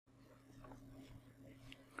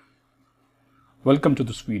Welcome to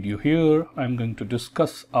this video. Here I'm going to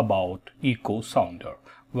discuss about echo sounder.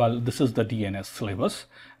 Well, this is the DNS syllabus,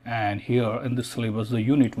 and here in this syllabus the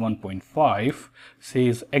unit 1.5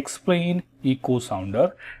 says explain echo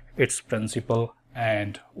sounder, its principle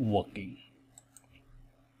and working.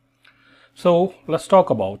 So let's talk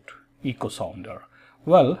about echo sounder.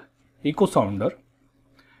 Well, echo sounder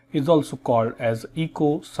is also called as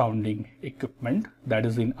echo sounding equipment, that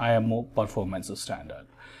is in IMO performance standard.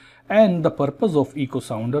 And the purpose of echo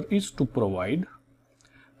sounder is to provide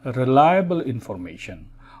reliable information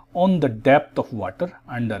on the depth of water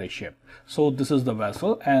under a ship. So this is the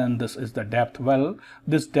vessel and this is the depth. Well,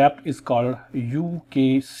 this depth is called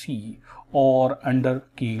UKC or under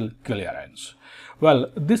keel clearance. Well,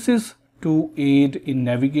 this is to aid in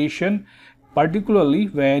navigation, particularly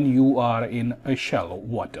when you are in a shallow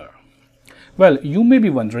water. Well, you may be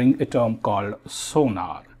wondering a term called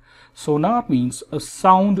sonar. Sonar means a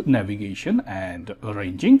sound navigation and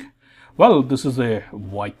ranging. Well, this is a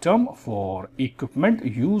wide term for equipment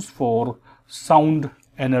used for sound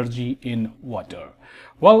energy in water.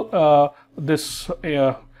 Well, this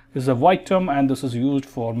is a wide term and this is used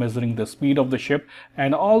for measuring the speed of the ship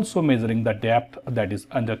and also measuring the depth, that is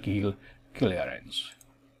under keel clearance.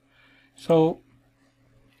 So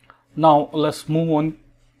now let's move on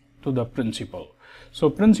to the principle. So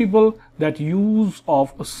principle, that use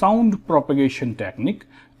of a sound propagation technique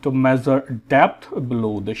to measure depth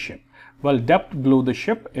below the ship. Well, depth below the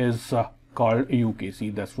ship is called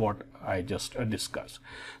UKC. That's what I just discussed.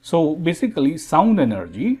 So basically sound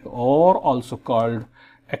energy, or also called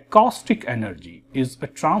acoustic energy, is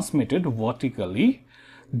transmitted vertically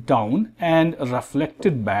down and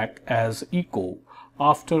reflected back as echo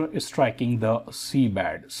after striking the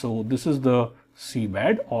seabed. So this is the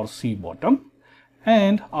seabed or sea bottom,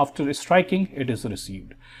 and after striking it is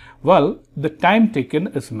received. Well, the time taken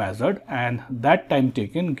is measured and that time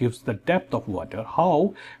taken gives the depth of water.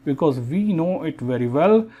 How? Because we know it very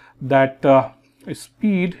well that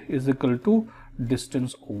speed is equal to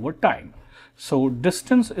distance over time. So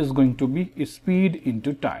distance is going to be speed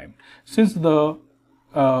into time. Since the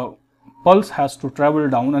pulse has to travel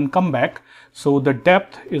down and come back, so the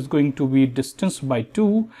depth is going to be distance by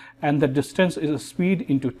 2 and the distance is speed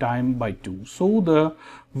into time by 2. So the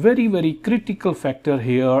very critical factor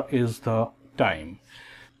here is the time.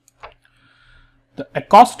 The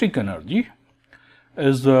acoustic energy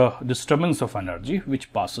is the disturbance of energy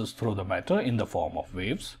which passes through the matter in the form of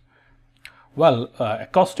waves. Well,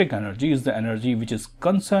 acoustic energy is the energy which is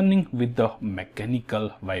concerning with the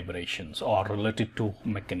mechanical vibrations or related to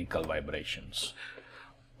mechanical vibrations.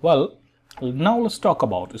 Well, now let's talk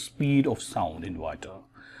about the speed of sound in water.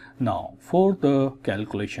 Now, for the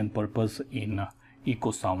calculation purpose in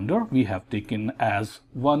echo sounder, we have taken as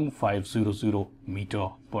 1500 meter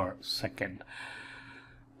per second.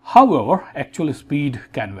 However, actual speed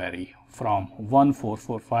can vary from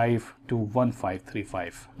 1445 to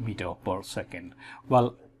 1535 meter per second.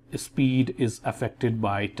 Well, speed is affected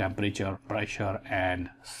by temperature, pressure and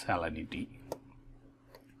salinity.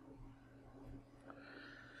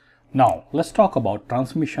 Now let's talk about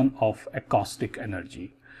transmission of acoustic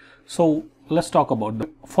energy. So let's talk about the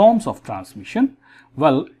forms of transmission.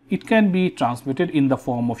 Well, it can be transmitted in the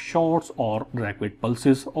form of short or rapid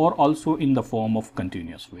pulses or also in the form of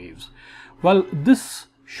continuous waves. Well, this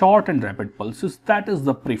short and rapid pulses, that is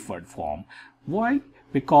the preferred form. Why?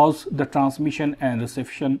 Because the transmission and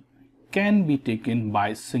reception can be taken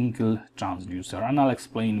by single transducer, and I'll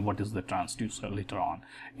explain what is the transducer later on.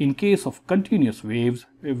 In case of continuous waves,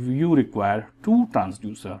 if you require two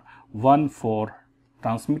transducer, one for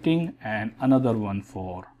transmitting and another one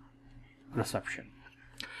for reception.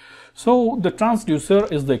 So the transducer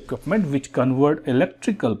is the equipment which convert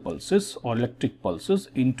electrical pulses or electric pulses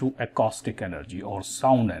into acoustic energy or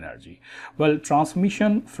sound energy. Well,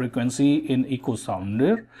 transmission frequency in echo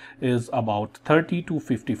sounder is about 30 to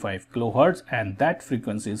 55 kilohertz, and that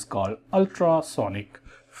frequency is called ultrasonic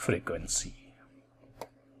frequency.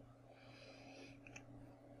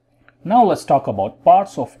 Now let's talk about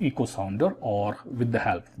parts of echo sounder or with the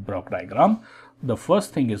help of block diagram. The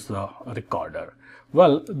first thing is the recorder.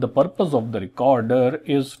 Well, the purpose of the recorder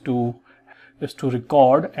is to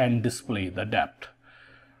record and display the depth.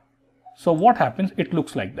 So what happens? It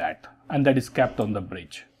looks like that, and that is kept on the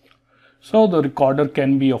bridge. So the recorder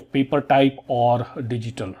can be of paper type or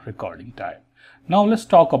digital recording type. Now let's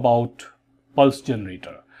talk about pulse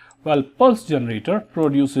generator. Well, pulse generator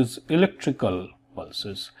produces electrical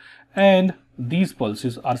pulses and these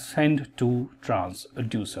pulses are sent to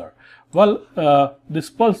transducer. Well, this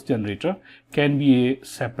pulse generator can be a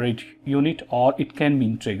separate unit or it can be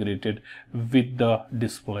integrated with the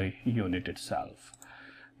display unit itself.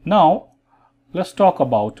 Now, let's talk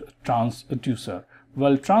about transducer.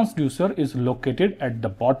 Well, transducer is located at the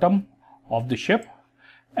bottom of the ship,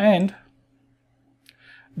 and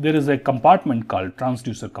there is a compartment called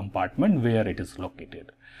transducer compartment where it is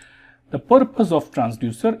located. The purpose of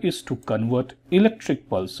transducer is to convert electric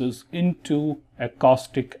pulses into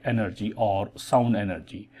acoustic energy or sound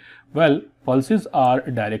energy. Well, pulses are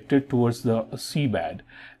directed towards the seabed,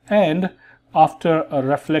 and after a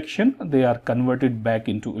reflection they are converted back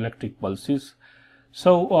into electric pulses.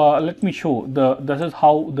 So let me show this is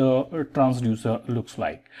how the transducer looks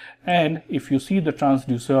like, and if you see the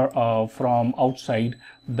transducer from outside,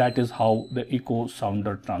 that is how the echo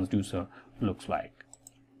sounder transducer looks like.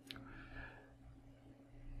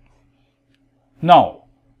 Now,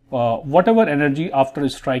 whatever energy after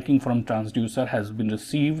striking from transducer has been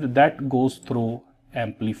received, that goes through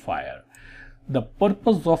amplifier. The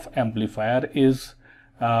purpose of amplifier is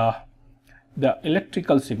the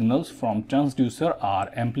electrical signals from transducer are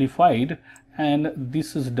amplified, and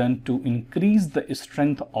this is done to increase the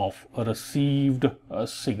strength of a received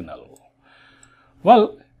signal.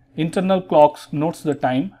 Well, internal clocks notes the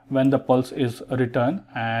time when the pulse is returned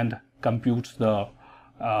and computes the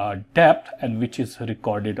depth and which is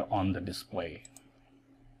recorded on the display.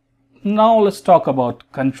 Now let's talk about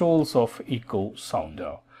controls of echo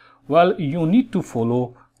sounder. Well, you need to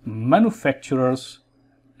follow manufacturer's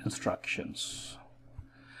instructions,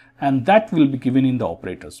 and that will be given in the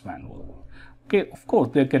operator's manual. Okay, of course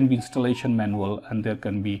there can be installation manual and there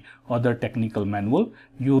can be other technical manual.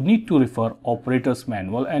 You need to refer operator's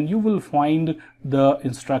manual and you will find the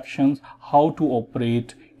instructions how to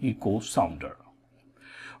operate echo sounder.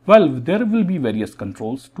 Well, there will be various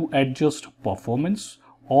controls to adjust performance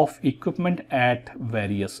of equipment at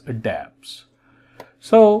various depths.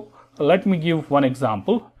 So let me give one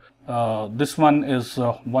example. This one is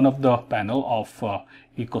one of the panel of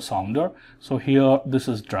echo sounder. So here this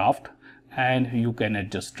is draft and you can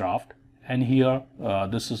adjust draft, and here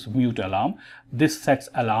this is mute alarm. This sets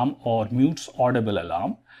alarm or mutes audible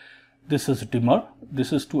alarm. This is dimmer.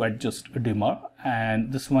 This is to adjust dimmer,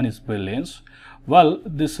 and this one is brilliance. Well,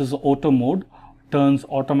 this is auto mode, turns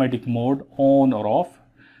automatic mode on or off,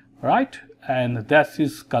 right? And that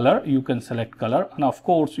is color. You can select color, and of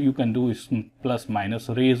course you can do is plus minus,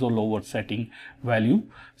 raise or lower setting value,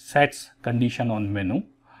 sets condition on menu.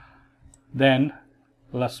 Then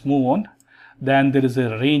let's move on. Then there is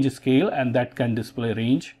a range scale, and that can display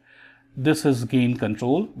range. This is gain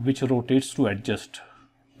control, which rotates to adjust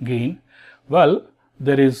gain. Well,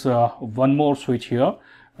 there is one more switch here,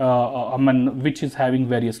 which is having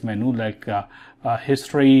various menu like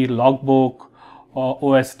history, logbook,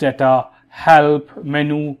 OS data, help,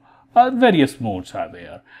 menu, various modes are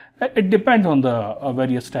there. It depends on the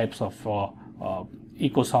various types of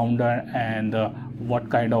echo sounder and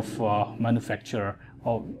what kind of manufacturer.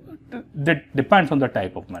 That depends on the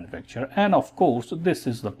type of manufacturer, and of course this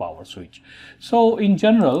is the power switch. So in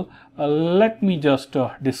general, let me just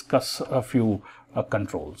discuss a few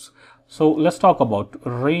controls. So let's talk about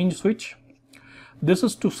range switch. This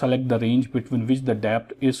is to select the range between which the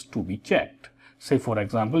depth is to be checked. Say for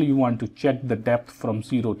example, you want to check the depth from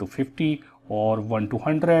 0 to 50 or 1 to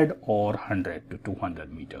 100 or 100 to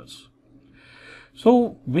 200 meters.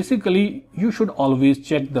 So basically you should always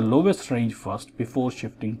check the lowest range first before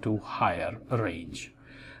shifting to higher range.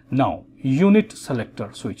 Now, unit selector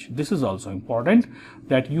switch. This is also important,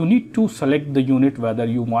 that you need to select the unit whether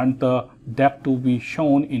you want the depth to be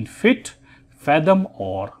shown in feet, fathom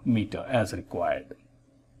or meter as required.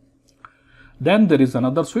 Then there is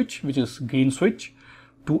another switch which is gain switch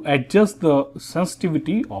to adjust the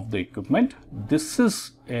sensitivity of the equipment. This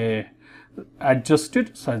is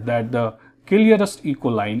adjusted such that the clearest echo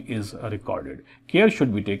line is recorded. Care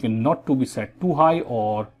should be taken not to be set too high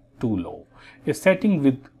or too low. A setting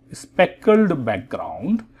with speckled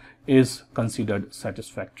background is considered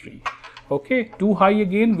satisfactory. Okay, too high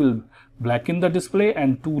again will blacken the display,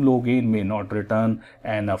 and too low gain may not return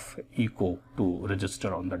enough echo to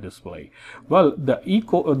register on the display. Well, the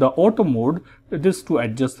auto mode, it is to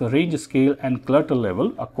adjust the range scale and clutter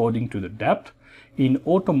level according to the depth. In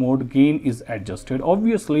auto mode, gain is adjusted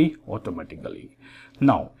obviously automatically.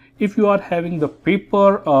 Now, if you are having the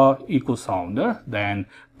paper echo sounder, then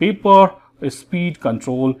paper speed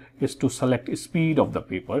control is to select speed of the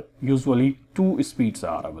paper. Usually 2 speeds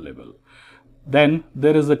are available. Then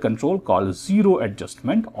there is a control called zero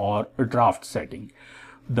adjustment or draft setting.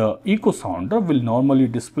 The echo sounder will normally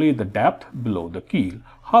display the depth below the keel.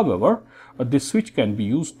 However, this switch can be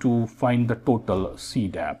used to find the total sea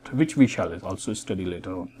depth, which we shall also study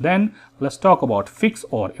later on. Then let's talk about fix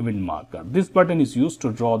or event marker. This button is used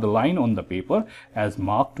to draw the line on the paper as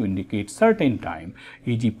mark to indicate certain time,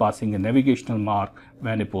 e.g. passing a navigational mark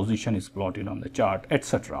when a position is plotted on the chart,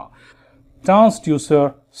 etc.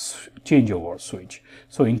 Transducer changeover switch.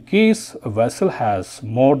 So in case a vessel has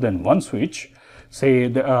more than one switch, say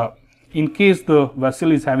in case the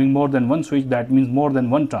vessel is having more than one switch, that means more than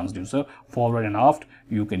one transducer, forward and aft,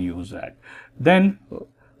 you can use that. Then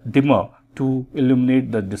dimmer to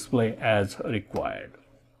illuminate the display as required.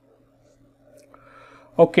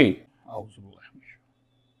 Okay.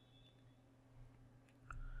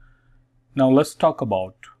 Now let's talk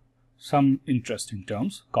about some interesting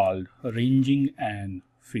terms called ranging and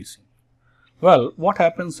phasing. Well, what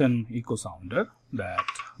happens in echo sounder, that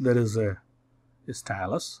there is a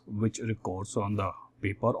stylus which records on the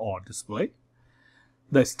paper or display.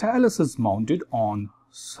 The stylus is mounted on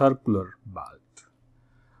circular belt.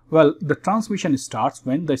 Well, the transmission starts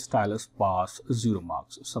when the stylus passes 0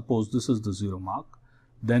 marks. Suppose this is the 0 mark,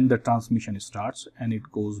 then the transmission starts and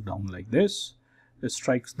it goes down like this. It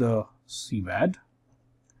strikes the seabed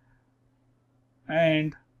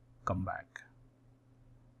and come back,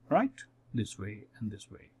 right? This way and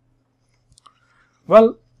this way.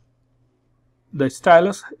 Well, the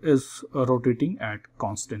stylus is rotating at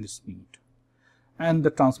constant speed and the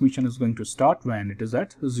transmission is going to start when it is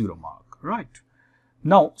at 0 mark, right?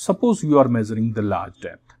 Now, suppose you are measuring the large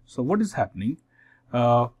depth. So, what is happening?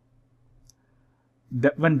 When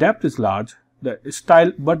depth is large,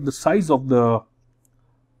 but the size of the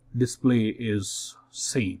display is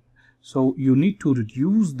same. So, you need to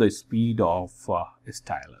reduce the speed of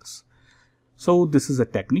stylus. So, this is a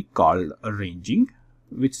technique called ranging,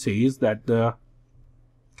 which says that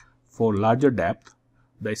for larger depth,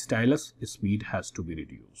 the stylus speed has to be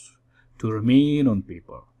reduced to remain on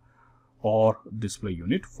paper or display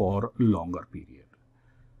unit for longer period.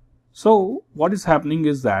 So, what is happening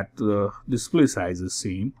is that the display size is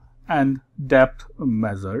same and depth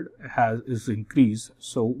measured is increased.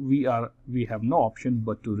 So, we have no option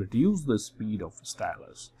but to reduce the speed of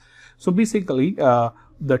stylus. So, basically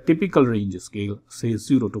the typical range scale says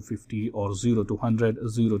 0 to 50 or 0 to 100,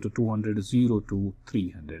 0 to 200, 0 to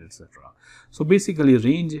 300, etc. So, basically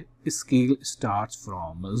range scale starts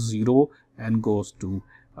from 0 and goes to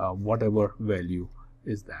whatever value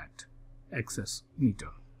is that, xx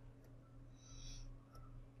meter.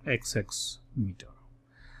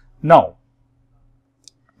 Now,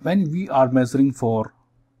 when we are measuring for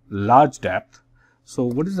large depth, so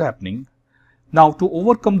what is happening? Now, to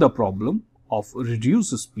overcome the problem of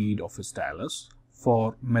reduced speed of stylus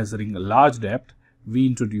for measuring a large depth, we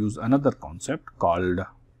introduce another concept called,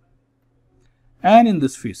 and in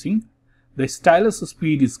this phasing, the stylus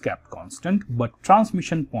speed is kept constant, but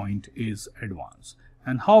transmission point is advanced.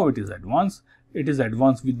 And how it is advanced? It is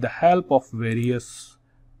advanced with the help of various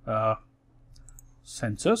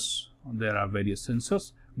sensors. There are various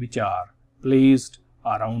sensors which are placed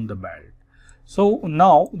around the belt. So,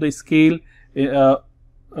 now the scale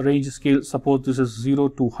range scale, suppose this is 0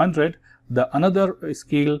 to 100, the another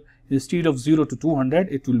scale instead of 0 to 200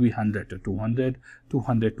 it will be 100 to 200,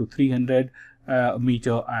 200 to 300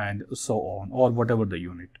 meter and so on, or whatever the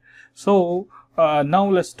unit. So, now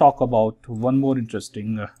let's talk about one more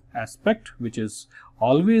interesting aspect, which is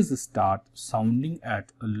always start sounding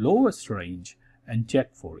at a lowest range and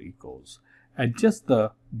check for echoes. Adjust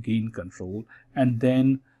the gain control and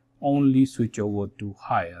then only switch over to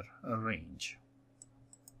higher range.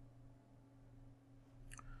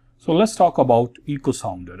 So, let's talk about echo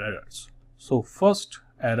sounder errors. So, first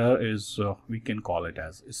error is we can call it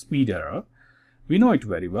as speed error. We know it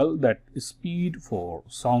very well that speed for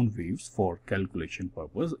sound waves for calculation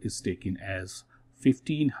purpose is taken as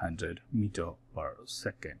 1500 meter per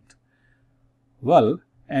second. Well,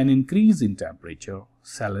 an increase in temperature,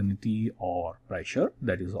 salinity or pressure,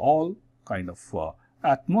 that is all kind of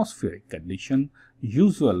atmospheric condition,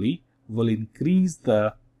 usually will increase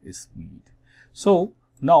the speed. So,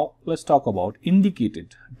 now let's talk about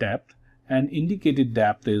indicated depth, and indicated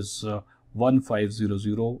depth is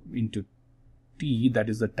 1500 into t, that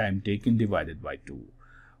is the time taken, divided by 2.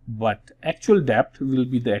 But actual depth will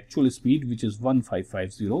be the actual speed, which is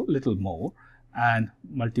 1550, little more, and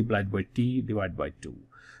multiplied by t divided by 2.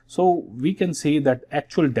 So, we can say that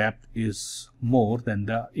actual depth is more than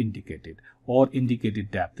the indicated, or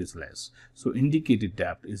indicated depth is less. So, indicated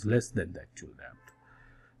depth is less than the actual depth.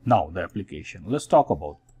 Now, the application. Let's talk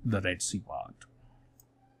about the Red Sea part.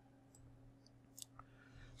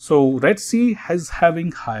 So, Red Sea is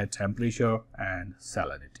having higher temperature and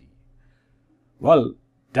salinity. Well,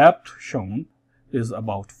 depth shown is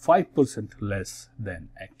about 5% less than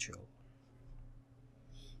actual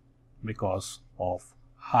because of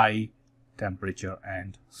high temperature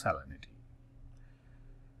and salinity.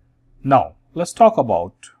 Now, let's talk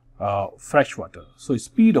about freshwater. So,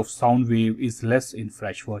 speed of sound wave is less in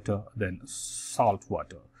freshwater than salt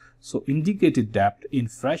water. So, indicated depth in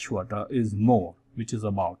freshwater is more, which is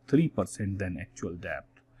about 3% than actual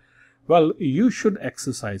depth. Well, you should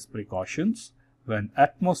exercise precautions when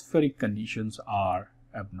atmospheric conditions are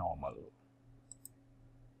abnormal.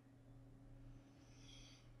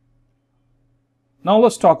 Now,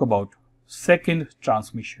 let's talk about second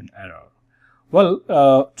transmission error. Well,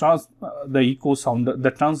 the echo sounder,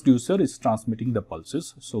 the transducer is transmitting the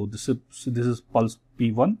pulses. So this is pulse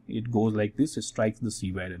P1. It goes like this. It strikes the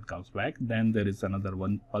seabed and comes back. Then there is another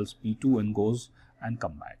one, pulse P2, and goes and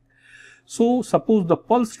come back. So suppose the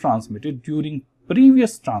pulse transmitted during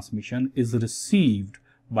previous transmission is received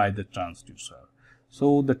by the transducer.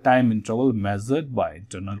 So the time interval measured by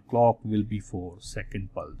internal clock will be for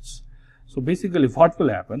second pulse. So basically what will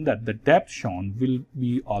happen that the depth shown will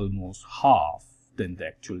be almost half than the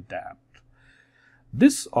actual depth.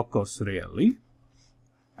 This occurs rarely,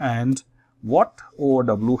 and what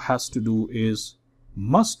OW has to do is he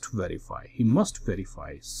must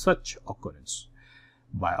verify such occurrence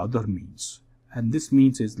by other means, and this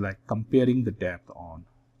means is like comparing the depth on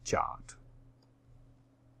chart.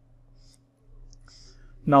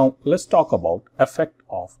 Now let's talk about effect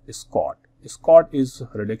of escort. Escort is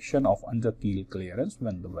reduction of underkeel clearance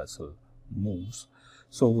when the vessel moves.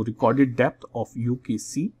 So recorded depth of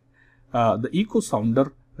UKC, the echo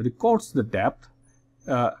sounder records the depth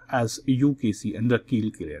as UKC,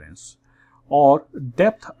 underkeel clearance, or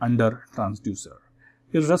depth under transducer,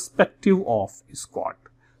 irrespective of escort.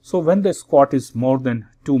 So when the escort is more than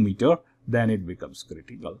 2 meters, then it becomes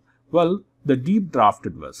critical. Well, the deep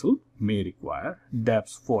drafted vessel may require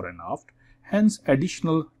depths fore and aft. Hence,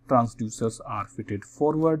 additional transducers are fitted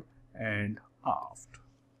forward and aft.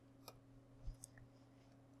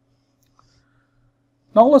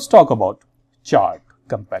 Now, let's talk about chart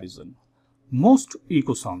comparison. Most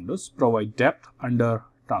echo sounders provide depth under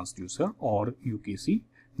transducer or UKC,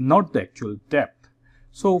 not the actual depth.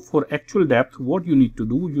 So, for actual depth, what you need to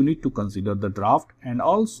do, you need to consider the draft and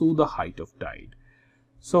also the height of tide.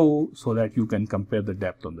 So that you can compare the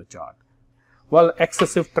depth on the chart. Well,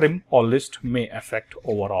 excessive trim or list may affect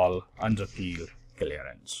overall underkeel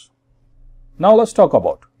clearance. Now let's talk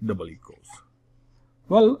about double echoes.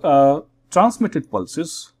 Well, transmitted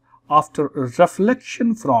pulses after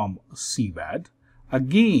reflection from seabed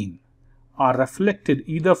again are reflected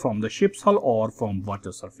either from the ship's hull or from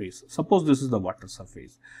water surface. Suppose this is the water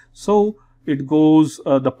surface. So it goes,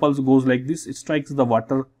 the pulse goes like this. It strikes the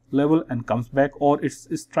water level and comes back, or it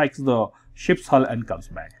strikes the ship's hull and comes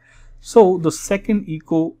back. So the second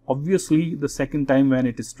echo, obviously the second time when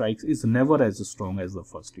it strikes is never as strong as the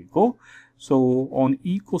first echo. So on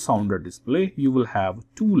echo sounder display, you will have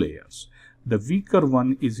two layers. The weaker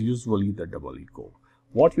one is usually the double echo.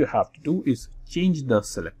 What you have to do is change the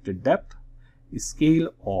selected depth, scale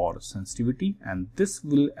or sensitivity, and this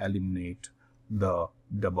will eliminate the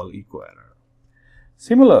double echo error.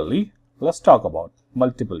 Similarly, let's talk about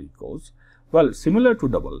multiple echoes. Well, similar to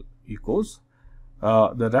double echoes,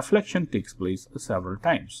 the reflection takes place several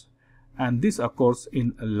times, and this occurs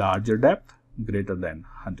in a larger depth greater than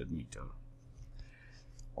 100 meters.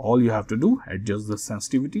 All you have to do, adjust the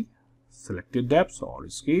sensitivity, selected depths or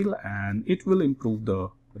scale, and it will improve the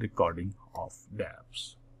recording of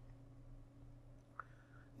depths.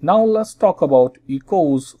 Now let's talk about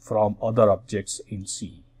echoes from other objects in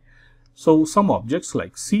sea. So some objects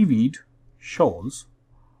like seaweed, shoals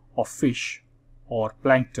of fish or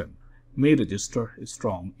plankton may register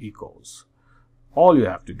strong echoes. All you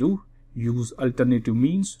have to do, use alternative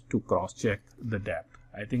means to cross-check the depth.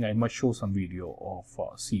 I think I must show some video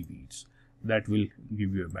of seaweeds. That will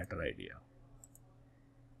give you a better idea.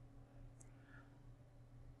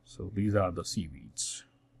 So these are the seaweeds.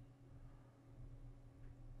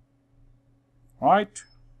 Right.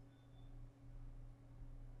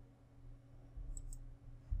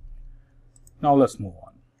 Now let's move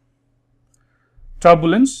on.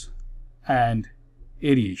 Turbulence and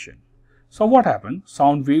aeration. So what happened?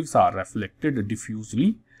 Sound waves are reflected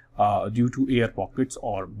diffusely due to air pockets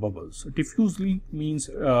or bubbles. Diffusely means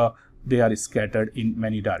they are scattered in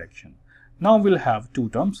many directions. Now we'll have two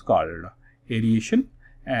terms called aeration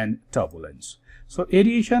and turbulence. So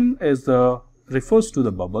aeration is refers to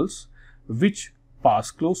the bubbles which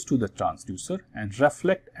pass close to the transducer and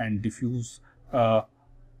reflect and diffuse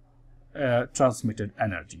transmitted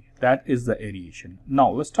energy. That is the aeration. Now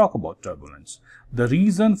let's talk about turbulence. The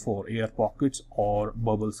reason for air pockets or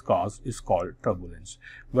bubbles caused is called turbulence.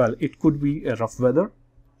 Well, it could be a rough weather,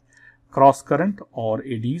 cross current, or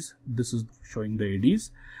eddies. This is showing the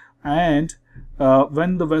eddies. And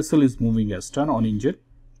when the vessel is moving astern on engine,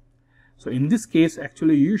 so in this case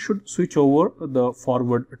actually you should switch over the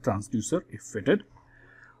forward transducer if fitted.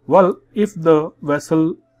 Well, if the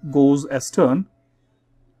vessel goes astern,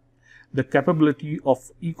 the capability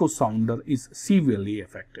of echo sounder is severely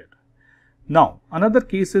affected. Now, another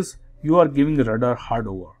case is you are giving rudder hard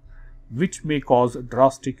over, which may cause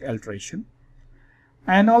drastic alteration,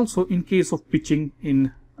 and also in case of pitching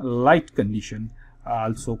in light condition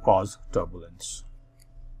also cause turbulence.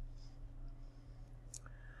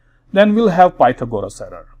 Then we'll have Pythagoras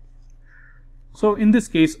error. So in this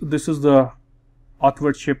case, this is the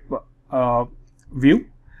outward ship view,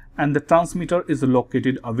 and the transmitter is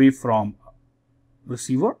located away from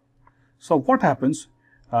receiver. So what happens?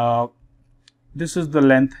 This is the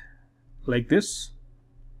length like this,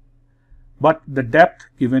 but the depth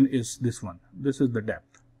given is this one. This is the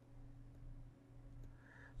depth.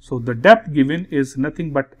 So the depth given is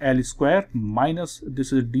nothing but L square minus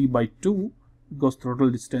this is d by 2, because total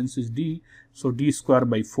distance is d, so d square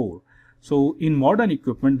by 4. So in modern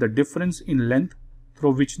equipment, the difference in length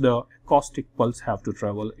through which the acoustic pulse have to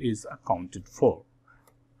travel is accounted for.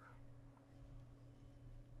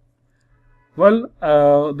 Well,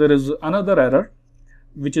 there is another error,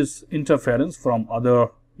 which is interference from other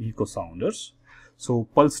echo sounders. So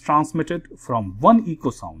pulse transmitted from one echo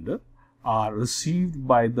sounder are received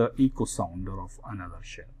by the echo sounder of another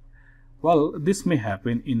ship. Well, this may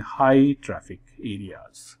happen in high traffic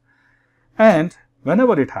areas, and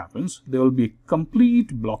whenever it happens, there will be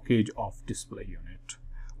complete blockage of display unit.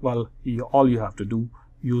 Well, all you have to do,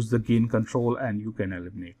 use the gain control and you can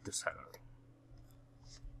eliminate this error.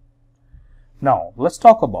 Now, let's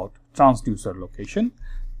talk about transducer location.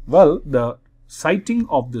 Well, the sighting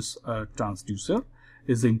of this transducer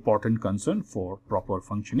is an important concern for proper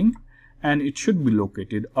functioning, and it should be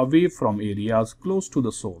located away from areas close to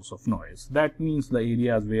the source of noise. That means the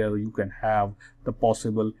areas where you can have the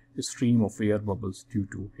possible stream of air bubbles due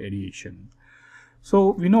to aeration.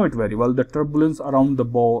 So we know it very well, the turbulence around the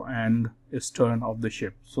bow and stern of the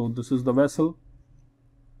ship. So this is the vessel.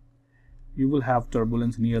 You will have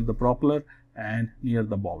turbulence near the propeller and near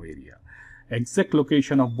the bow area. Exact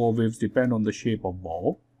location of bow waves depend on the shape of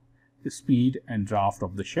bow, the speed and draft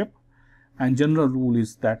of the ship. And general rule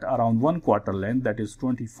is that around 1/4 length, that is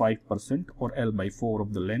 25% or L by 4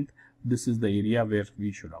 of the length, this is the area where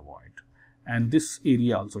we should avoid. And this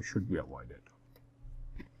area also should be avoided.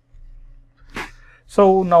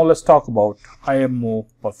 So now let's talk about IMO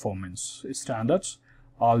performance standards.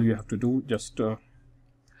 All you have to do, just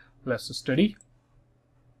let's study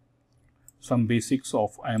some basics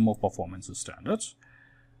of IMO performance standards.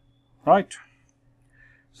 Right.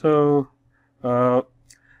 So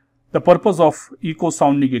the purpose of echo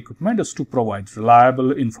sounding equipment is to provide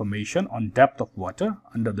reliable information on depth of water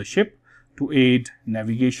under the ship to aid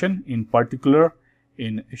navigation, in particular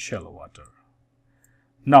in shallow water.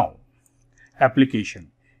 Now,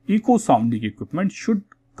 application. Echo sounding equipment should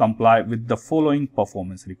comply with the following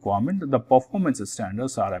performance requirement. The performance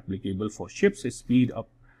standards are applicable for ships speed up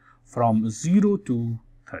from 0 to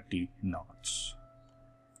 30 knots.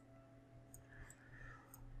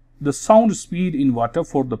 The sound speed in water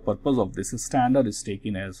for the purpose of this standard is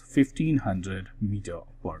taken as 1500 meter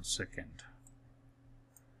per second.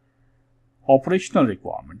 Operational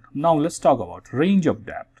requirement. Now let's talk about range of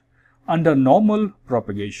depth. Under normal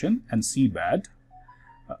propagation and seabed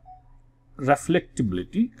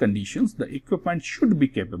reflectability conditions, the equipment should be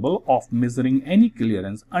capable of measuring any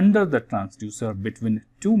clearance under the transducer between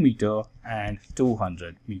 2 meter and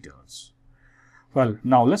 200 meters. Well,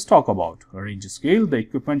 now let's talk about range scale. The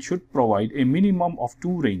equipment should provide a minimum of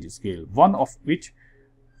 2 range scale, one of which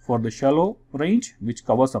for the shallow range, which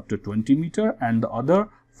covers up to 20 meter, and the other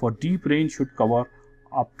for deep range should cover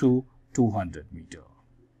up to 200 meter.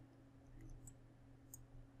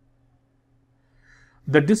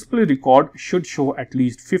 The display record should show at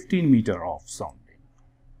least 15 meter of sounding.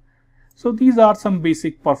 So these are some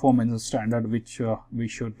basic performance standard which we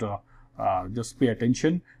should just pay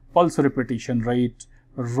attention. Pulse repetition rate,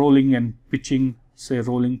 rolling and pitching, say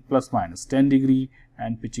rolling plus minus 10 degree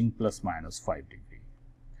and pitching plus minus 5 degree.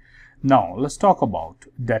 Now let's talk about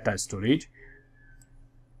data storage.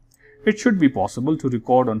 It should be possible to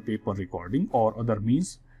record on paper recording or other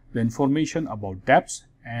means the information about depths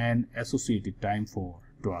and associated time for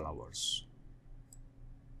 12 hours.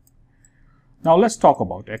 Now let's talk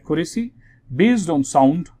about accuracy. Based on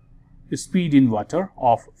sound speed in water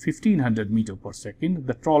of 1500 meter per second,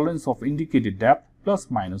 the tolerance of indicated depth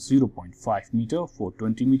plus minus 0.5 meter for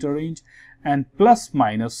 20 meter range and plus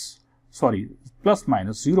minus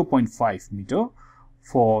 0.5 meter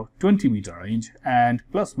for 20 meter range and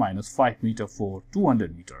plus minus 5 meter for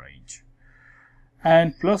 200 meter range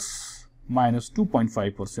and plus minus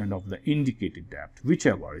 2.5% of the indicated depth,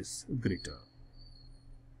 whichever is greater.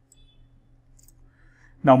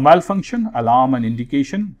 Now, malfunction, alarm and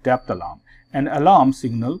indication, depth alarm. An alarm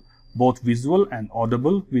signal, both visual and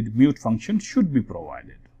audible with mute function, should be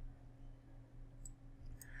provided.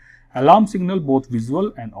 Alarm signal, both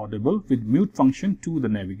visual and audible with mute function to the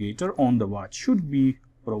navigator on the watch, should be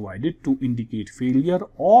provided to indicate failure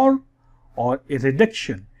or a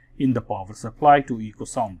reduction in the power supply to echo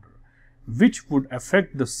sounder, which would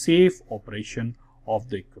affect the safe operation of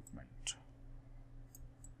the equipment.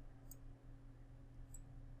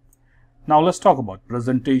 Now, let's talk about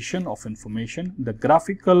presentation of information. The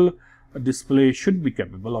graphical display should be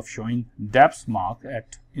capable of showing depths marked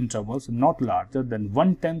at intervals not larger than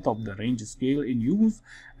 1/10 of the range scale in use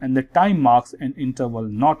and the time marks an interval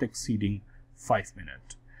not exceeding 5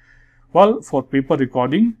 minutes. Well, for paper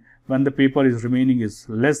recording, when the paper is remaining is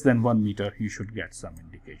less than 1 meter, you should get some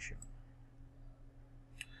indication.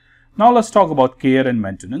 Now, let's talk about care and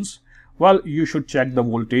maintenance. Well, you should check the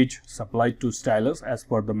voltage supplied to stylus as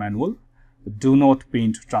per the manual. Do not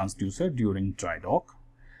paint transducer during dry dock.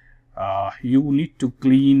 You need to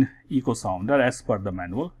clean echo sounder as per the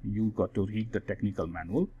manual. You got to read the technical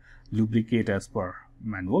manual. Lubricate as per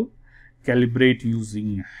manual. Calibrate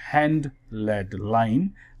using hand lead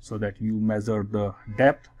line so that you measure the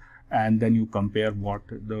depth and then you compare what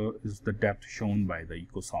is the depth shown by the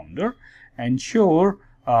echo sounder. Ensure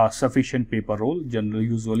sufficient paper roll.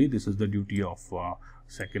 Usually this is the duty of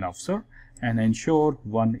second officer, and ensure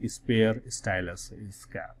one spare stylus is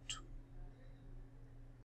kept.